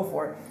going to go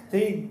for it. So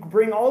he'd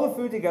bring all the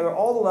food together,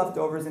 all the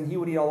leftovers, and he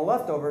would eat all the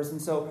leftovers.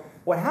 And so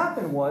what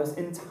happened was,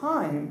 in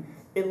time,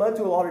 it led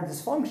to a lot of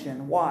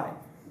dysfunction. Why?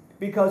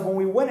 Because when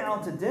we went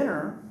out to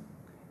dinner,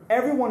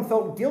 everyone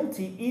felt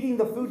guilty eating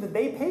the food that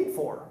they paid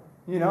for,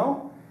 you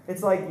know?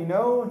 It's like, you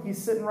know,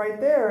 he's sitting right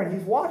there and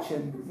he's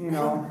watching, you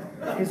know.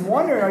 He's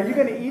wondering, are you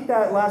going to eat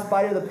that last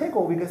bite of the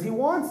pickle because he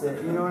wants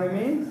it, you know what I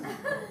mean?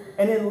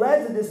 And it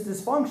led to this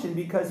dysfunction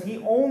because he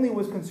only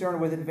was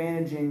concerned with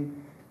advantaging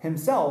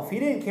himself. He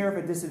didn't care if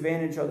it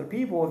disadvantaged other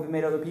people, if it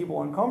made other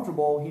people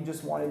uncomfortable. He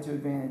just wanted to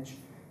advantage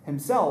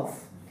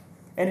himself.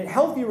 And in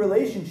healthy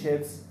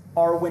relationships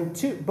are when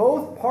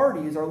both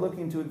parties are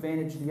looking to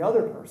advantage the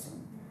other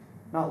person,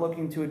 not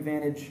looking to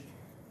advantage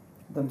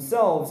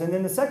themselves. And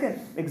then the second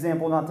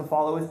example not to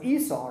follow is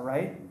Esau,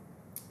 right?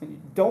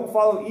 Don't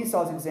follow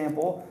Esau's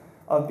example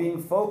of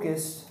being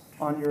focused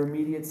on your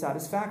immediate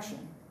satisfaction,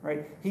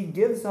 right? He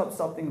gives up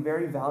something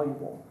very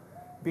valuable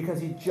because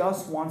he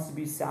just wants to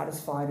be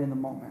satisfied in the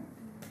moment.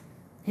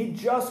 He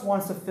just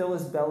wants to fill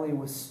his belly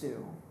with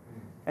stew.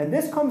 And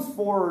this comes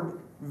forward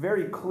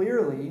very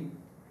clearly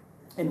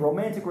in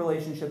romantic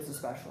relationships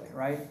especially,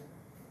 right?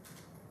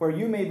 Where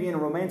you may be in a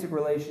romantic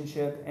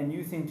relationship and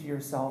you think to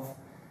yourself,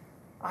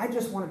 I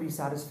just want to be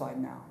satisfied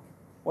now.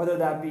 Whether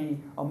that be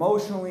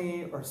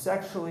emotionally or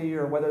sexually,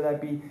 or whether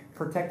that be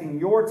protecting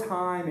your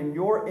time and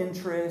your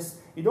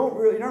interests.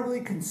 You're not really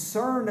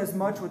concerned as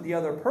much with the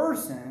other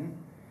person.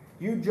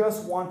 You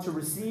just want to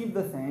receive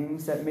the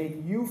things that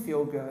make you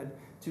feel good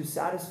to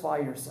satisfy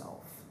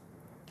yourself.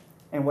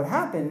 And what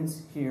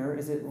happens here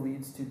is it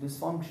leads to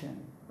dysfunction,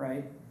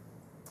 right?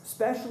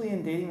 Especially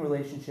in dating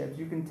relationships,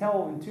 you can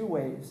tell in two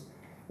ways.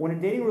 When a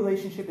dating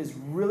relationship is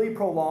really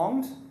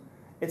prolonged,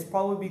 it's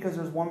probably because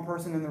there's one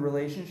person in the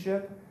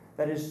relationship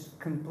that is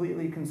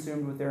completely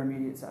consumed with their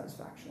immediate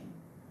satisfaction.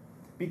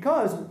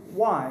 Because,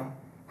 why?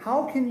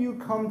 How can you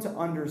come to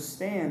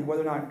understand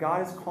whether or not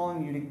God is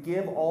calling you to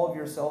give all of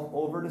yourself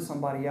over to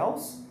somebody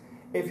else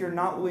if you're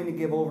not willing to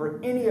give over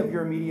any of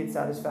your immediate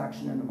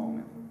satisfaction in the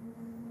moment?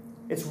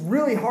 It's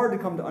really hard to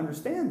come to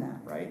understand that,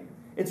 right?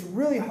 It's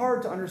really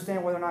hard to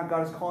understand whether or not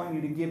God is calling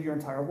you to give your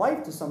entire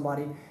life to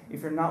somebody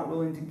if you're not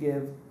willing to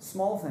give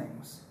small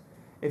things.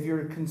 If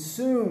you're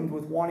consumed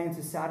with wanting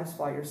to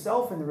satisfy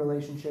yourself in the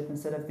relationship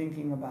instead of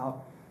thinking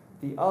about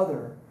the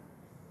other.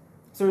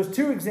 So there's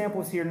two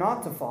examples here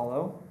not to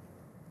follow.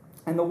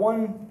 And the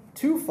one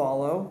to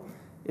follow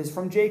is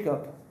from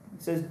Jacob.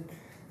 It says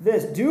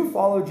this, do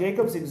follow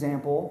Jacob's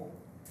example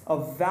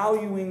of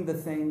valuing the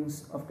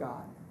things of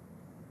God.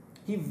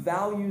 He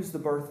values the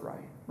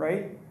birthright,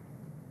 right?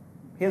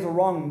 He has a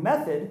wrong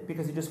method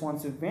because he just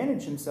wants to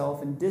advantage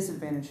himself and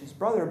disadvantage his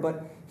brother,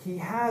 but he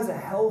has a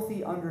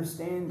healthy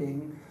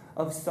understanding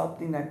of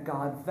something that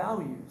God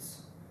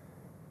values.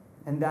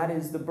 And that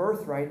is the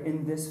birthright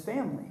in this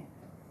family.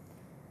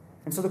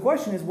 And so the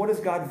question is, what does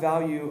God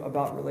value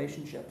about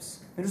relationships?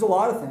 And there's a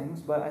lot of things,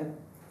 but I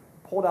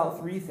pulled out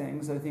three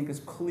things that I think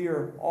is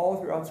clear all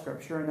throughout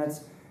Scripture, and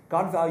that's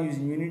God values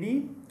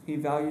unity, he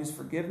values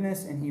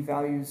forgiveness, and he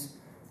values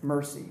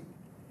mercy.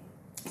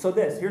 So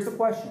here's the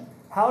question.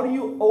 How do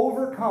you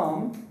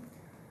overcome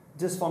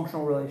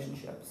dysfunctional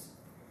relationships?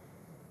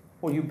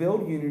 Well, you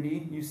build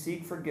unity, you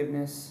seek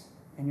forgiveness,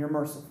 and you're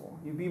merciful.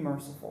 You be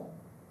merciful.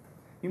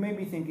 You may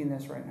be thinking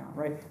this right now,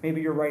 right?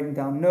 Maybe you're writing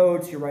down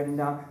notes, you're writing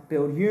down,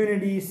 build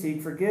unity,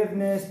 seek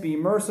forgiveness, be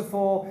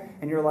merciful,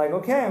 and you're like,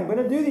 okay, I'm going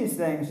to do these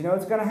things. You know,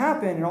 it's going to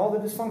happen, and all the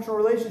dysfunctional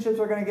relationships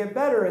are going to get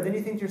better. And then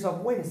you think to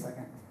yourself, wait a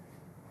second.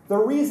 The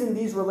reason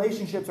these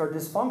relationships are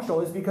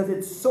dysfunctional is because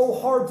it's so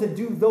hard to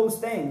do those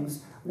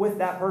things with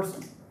that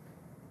person.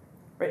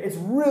 Right? It's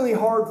really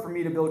hard for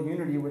me to build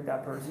unity with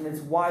that person. It's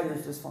why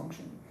there's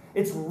dysfunction.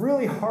 It's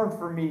really hard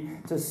for me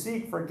to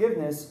seek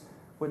forgiveness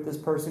with this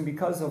person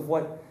because of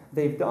what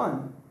they've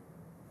done.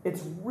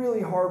 It's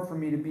really hard for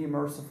me to be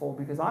merciful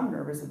because I'm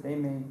nervous that they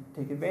may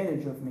take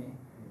advantage of me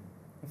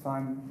if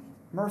I'm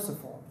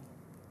merciful.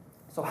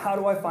 So how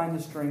do I find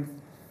the strength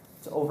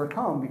to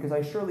overcome? Because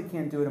I surely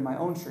can't do it in my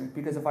own strength.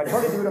 Because if I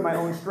try to do it in my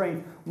own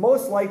strength,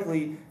 most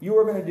likely you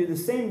are going to do the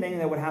same thing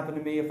that would happen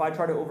to me if I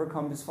try to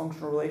overcome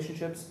dysfunctional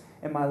relationships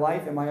in my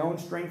life, in my own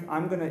strength.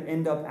 I'm going to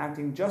end up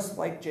acting just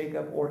like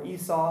Jacob or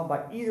Esau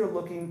by either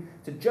looking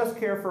to just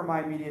care for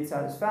my immediate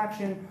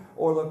satisfaction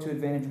or look to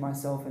advantage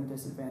myself and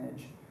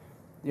disadvantage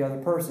the other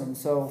person.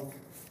 So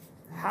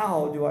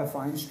how do I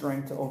find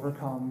strength to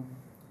overcome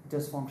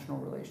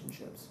dysfunctional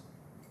relationships?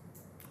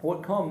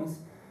 What comes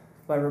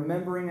by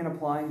remembering and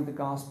applying the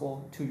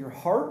gospel to your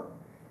heart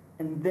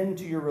and then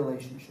to your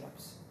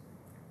relationships.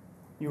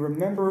 You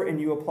remember and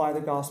you apply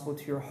the gospel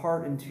to your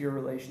heart and to your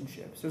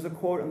relationships. There's a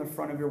quote on the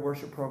front of your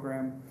worship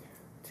program.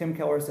 Tim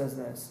Keller says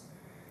this.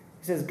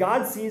 He says,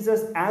 God sees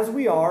us as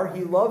we are,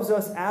 he loves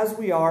us as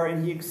we are,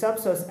 and he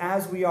accepts us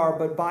as we are,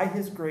 but by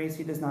his grace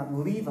he does not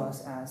leave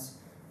us as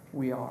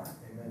we are.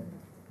 Amen.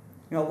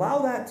 You know, allow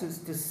that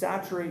to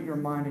saturate your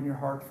mind and your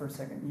heart for a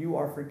second. You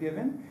are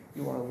forgiven,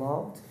 you are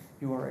loved,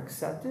 You are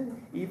accepted,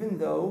 even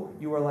though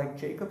you are like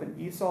Jacob and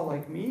Esau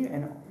like me,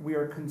 and we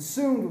are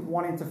consumed with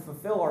wanting to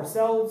fulfill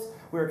ourselves.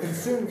 We are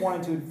consumed with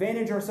wanting to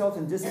advantage ourselves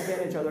and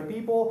disadvantage other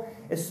people,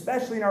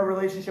 especially in our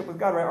relationship with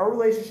God. Right? Our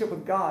relationship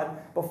with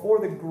God, before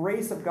the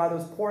grace of God that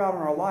was poured out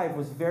in our life,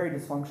 was very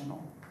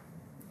dysfunctional.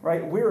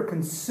 Right? We were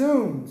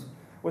consumed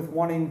with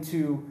wanting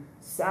to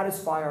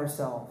satisfy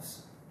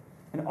ourselves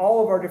and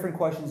all of our different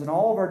questions and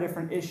all of our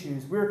different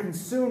issues. We were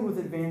consumed with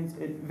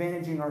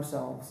advantaging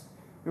ourselves.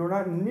 We were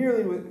not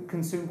nearly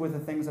consumed with the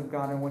things of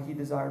God and what He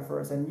desired for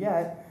us. And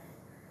yet,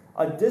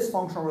 a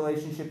dysfunctional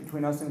relationship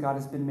between us and God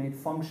has been made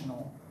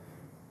functional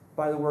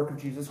by the work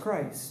of Jesus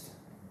Christ,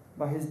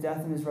 by His death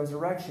and His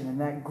resurrection,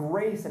 and that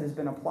grace that has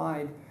been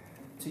applied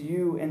to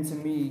you and to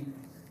me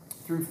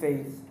through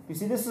faith. You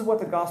see, this is what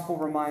the gospel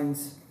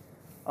reminds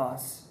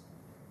us.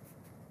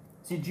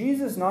 See,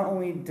 Jesus not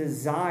only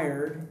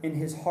desired in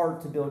His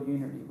heart to build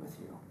unity with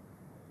you,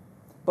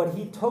 but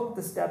He took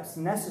the steps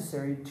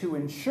necessary to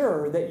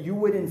ensure that you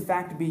would in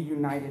fact be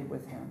united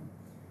with Him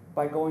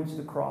by going to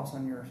the cross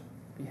on your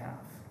behalf.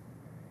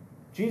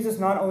 Jesus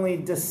not only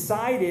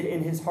decided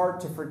in His heart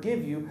to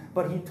forgive you,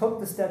 but He took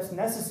the steps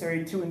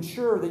necessary to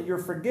ensure that your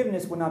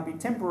forgiveness would not be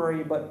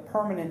temporary but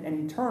permanent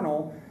and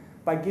eternal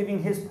by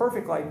giving His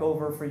perfect life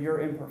over for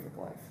your imperfect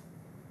life.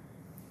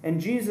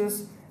 And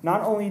Jesus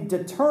not only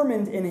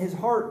determined in His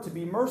heart to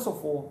be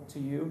merciful to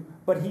you,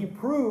 but He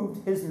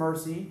proved His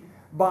mercy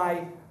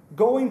by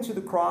going to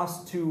the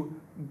cross to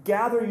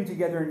gather you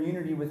together in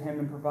unity with Him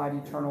and provide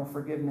eternal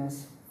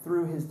forgiveness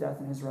through His death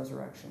and His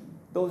resurrection.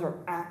 Those are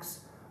acts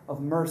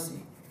of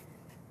mercy.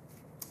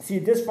 See,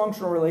 a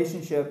dysfunctional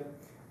relationship,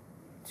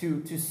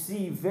 to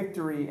see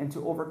victory and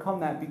to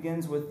overcome that,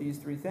 begins with these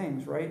three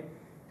things, right?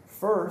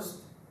 First,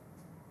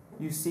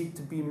 you seek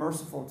to be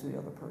merciful to the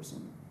other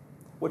person,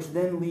 which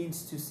then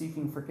leads to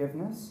seeking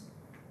forgiveness,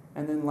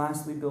 and then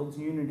lastly builds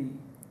unity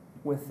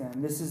with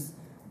them. This is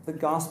the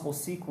gospel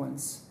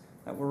sequence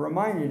that we're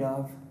reminded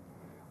of,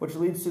 which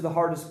leads to the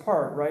hardest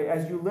part, right?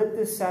 As you let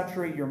this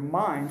saturate your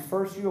mind,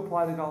 first you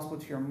apply the gospel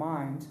to your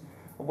mind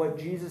of what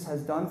Jesus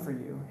has done for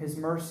you, His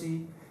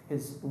mercy,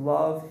 His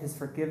love, His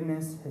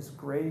forgiveness, His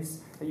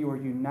grace, that you are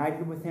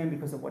united with Him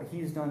because of what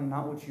He's done and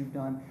not what you've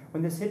done.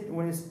 When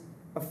this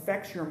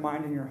affects your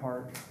mind and your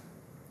heart,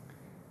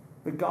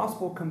 the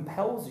gospel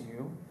compels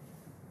you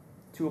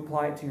to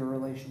apply it to your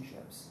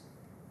relationships.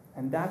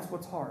 And that's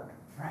what's hard,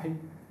 right?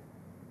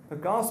 The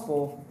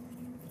gospel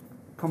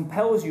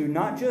compels you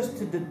not just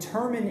to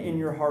determine in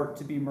your heart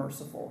to be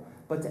merciful,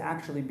 but to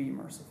actually be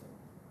merciful.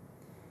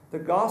 The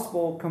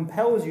gospel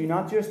compels you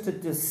not just to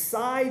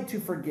decide to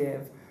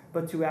forgive,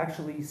 but to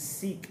actually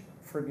seek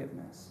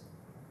forgiveness.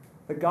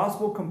 The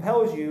gospel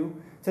compels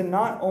you to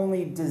not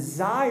only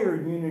desire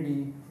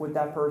unity with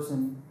that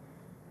person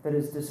that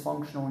is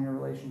dysfunctional in your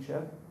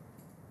relationship,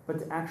 but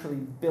to actually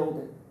build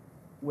it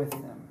with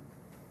them.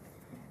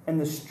 And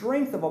the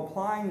strength of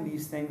applying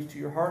these things to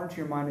your heart and to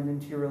your mind and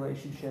into your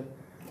relationship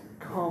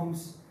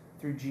comes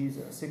through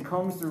Jesus. It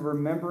comes through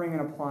remembering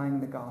and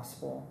applying the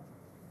gospel,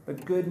 the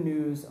good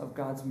news of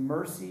God's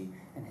mercy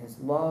and His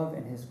love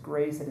and His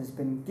grace that has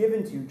been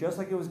given to you, just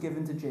like it was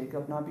given to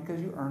Jacob, not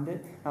because you earned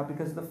it, not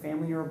because of the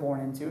family you were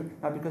born into,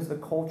 not because of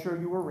the culture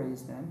you were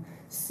raised in,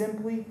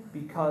 simply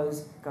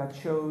because God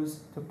chose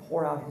to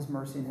pour out His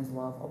mercy and His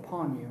love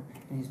upon you,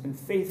 and He's been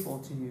faithful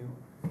to you.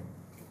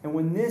 And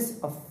when this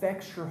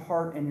affects your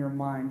heart and your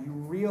mind, you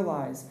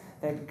realize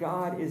that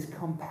God is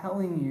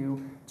compelling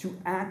you to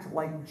act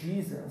like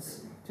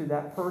Jesus to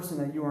that person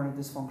that you are in a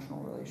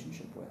dysfunctional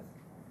relationship with.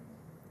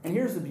 And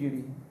here's the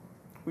beauty.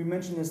 We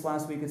mentioned this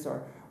last week. It's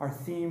our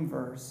theme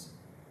verse.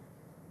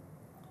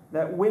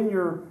 That when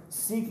you're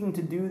seeking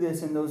to do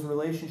this in those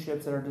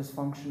relationships that are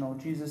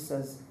dysfunctional, Jesus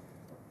says,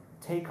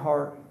 "Take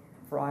heart,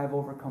 for I have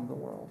overcome the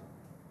world."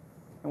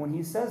 And when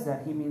He says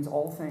that, He means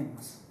all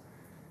things.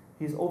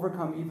 He's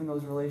overcome even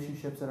those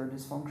relationships that are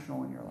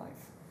dysfunctional in your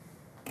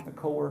life. The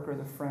coworker,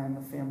 the friend,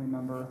 the family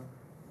member,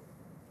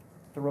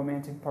 the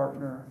romantic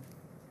partner.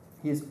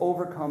 He has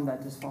overcome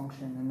that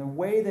dysfunction. And the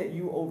way that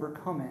you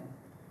overcome it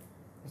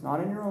is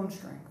not in your own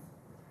strength,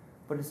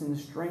 but it's in the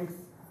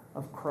strength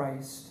of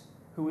Christ,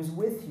 who is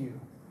with you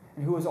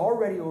and who has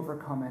already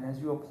overcome it as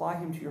you apply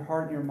Him to your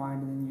heart and your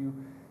mind, and then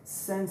you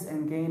sense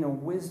and gain a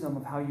wisdom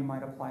of how you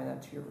might apply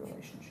that to your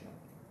relationship.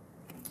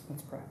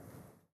 Let's pray.